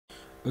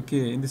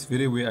Okay, in this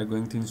video we are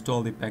going to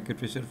install the packet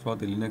tracer for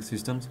the Linux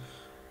systems.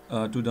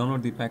 To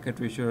download the packet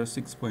tracer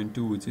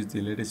 6.2, which is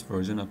the latest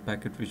version of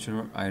packet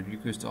tracer, I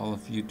request all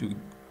of you to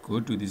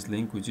go to this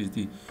link, which is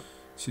the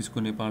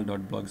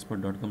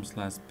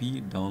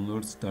cisconepal.blogspot.com/p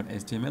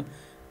downloads.html,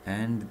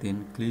 and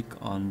then click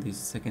on this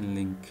second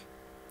link.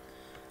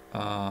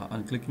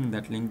 On clicking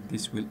that link,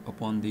 this will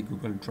open the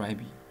Google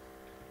Drive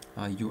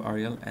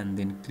URL, and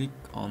then click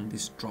on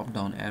this drop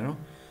down arrow,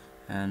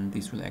 and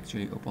this will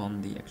actually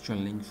open the actual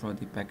link for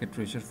the packet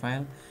tracer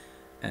file,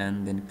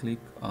 and then click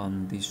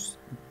on this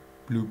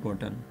blue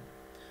button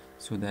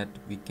so that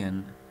we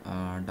can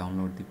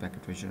download the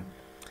packet tracer.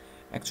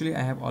 Actually,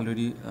 I have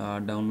already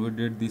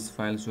downloaded this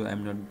file, so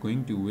I'm not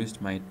going to waste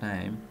my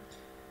time.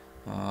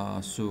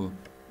 So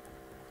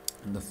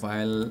the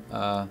file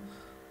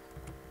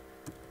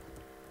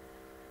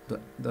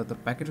the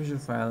packet tracer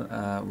file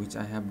which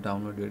I have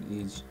downloaded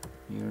is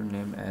here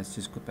named as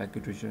Cisco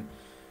Packet Tracer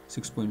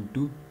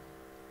 6.2.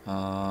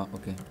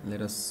 Okay,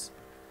 let us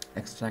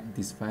extract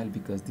this file,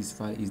 because this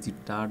file is the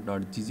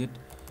tar.gz.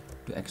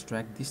 To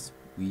extract this,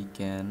 we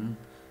can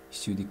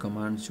issue the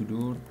command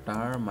sudo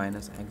tar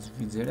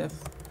 -xvzf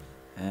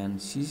and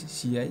ci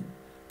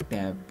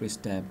tab, press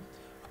tab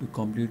to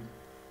complete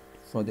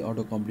for the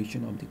auto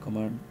completion of the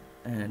command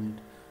and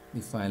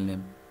the file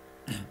name.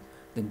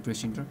 Then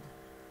press enter.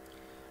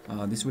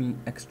 This will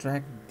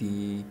extract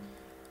the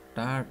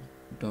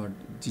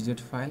tar.gz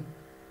file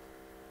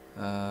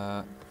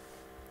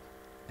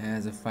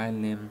as a file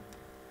name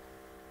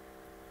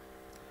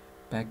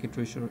packet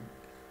tracer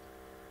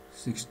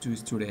 62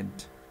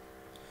 student.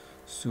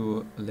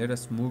 So let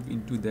us move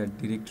into that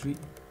directory,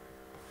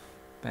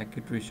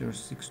 packet tracer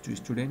 62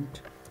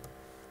 student,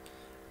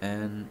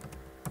 and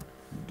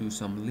do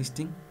some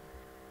listing.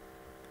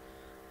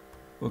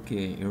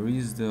 Okay, here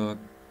is the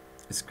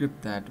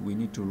script that we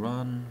need to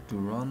run. To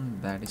run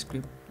that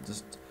script,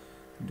 just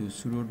do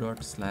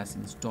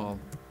sudo./install,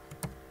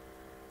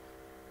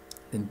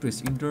 then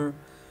press enter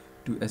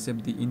to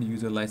accept the end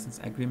user license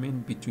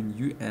agreement between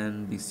you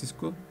and the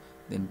Cisco.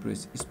 Then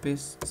press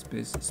space.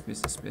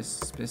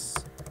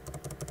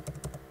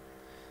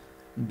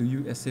 Do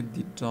you accept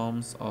the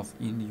terms of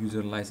end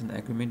user license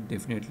agreement?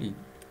 Definitely,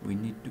 we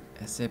need to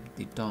accept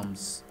the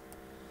terms,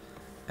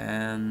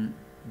 and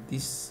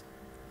this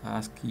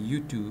asks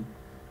you to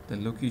the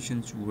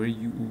locations where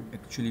you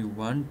actually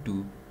want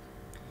to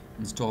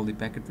install the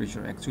packet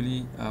tracer.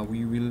 Actually,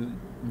 we will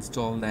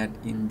install that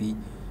in the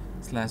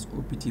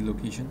 /opt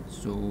location,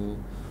 so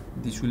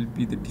this will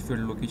be the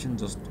default location.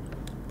 Just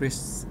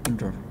press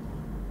enter.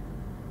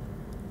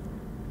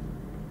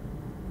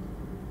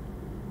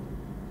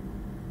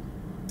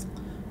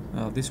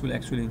 This will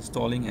actually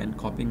installing and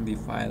copying the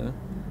file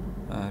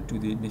to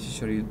the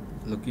necessary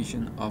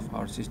location of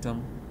our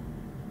system.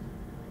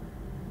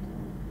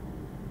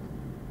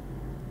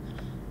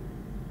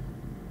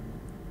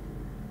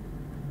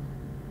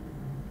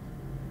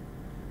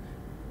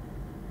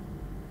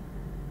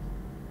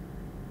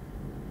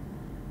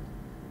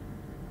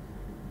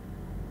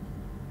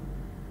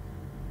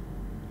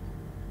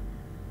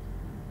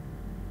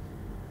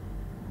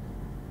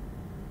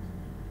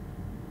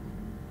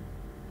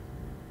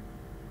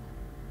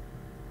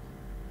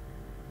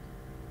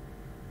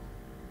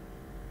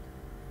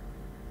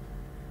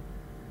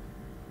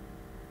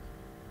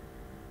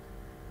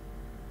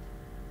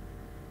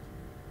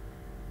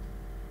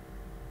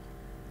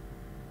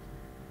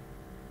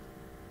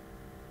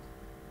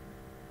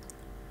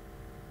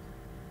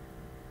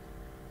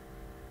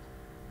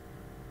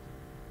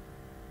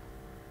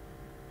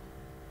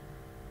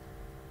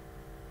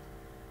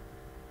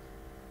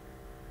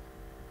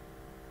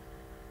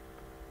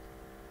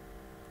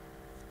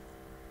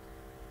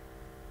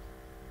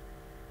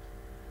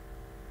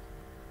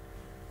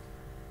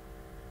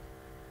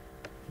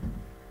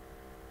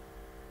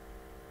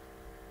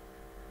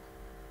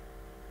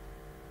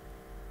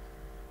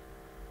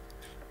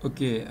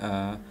 Okay,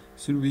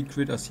 should we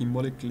create a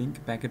symbolic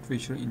link packet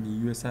tracer in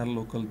USR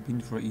local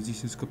bin for easy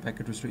Cisco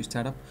packet tracer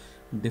startup?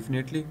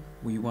 Definitely,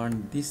 we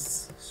want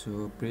this.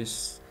 So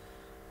press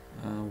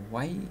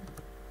Y.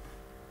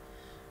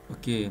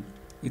 Okay,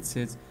 it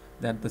says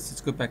that the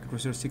Cisco packet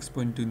tracer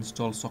 6.2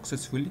 installed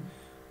successfully.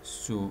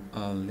 So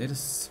let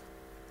us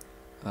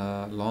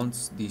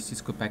launch the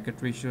Cisco packet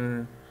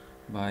tracer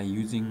by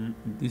using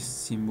this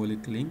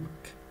symbolic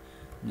link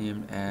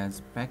named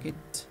as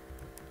packet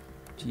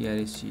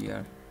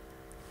tracer.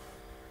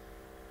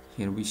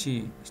 Here we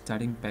see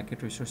starting packet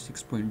tracer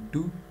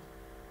 6.2.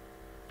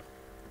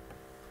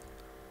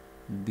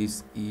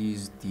 This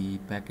is the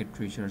packet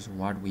tracers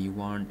what we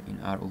want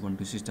in our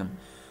Ubuntu system.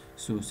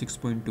 So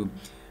 6.2.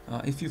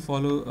 If you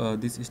follow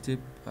this step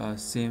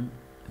same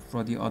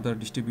for the other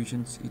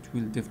distributions, it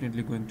will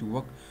definitely going to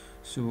work.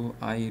 So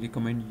I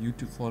recommend you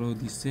to follow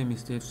the same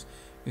steps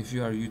if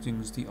you are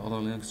using the other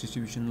Linux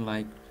distribution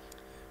like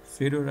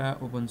Fedora,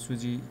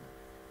 OpenSUSE,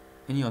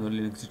 any other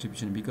Linux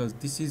distribution, because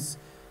this is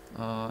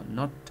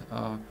not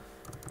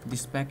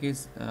this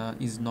package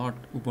is not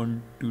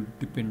Ubuntu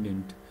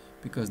dependent,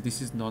 because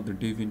this is not the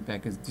Debian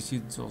package. This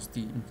is just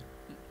the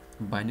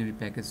binary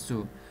package.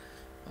 So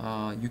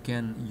you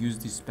can use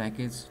this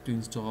package to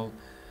install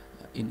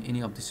in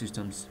any of the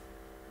systems.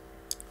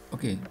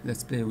 Okay,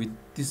 let's play with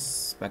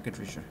this packet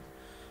tracer.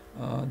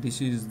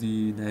 This is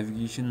the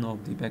navigation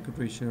of the packet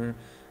tracer.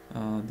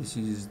 This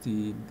is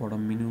the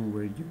bottom menu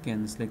where you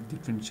can select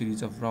different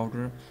series of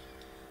router: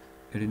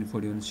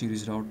 1841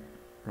 series router,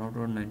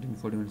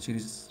 1941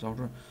 series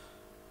router,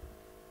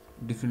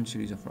 different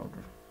series of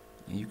router.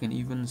 And you can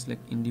even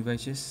select in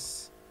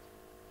devices.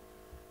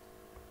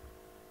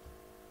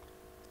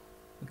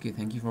 Okay,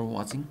 thank you for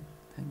watching.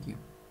 Thank you.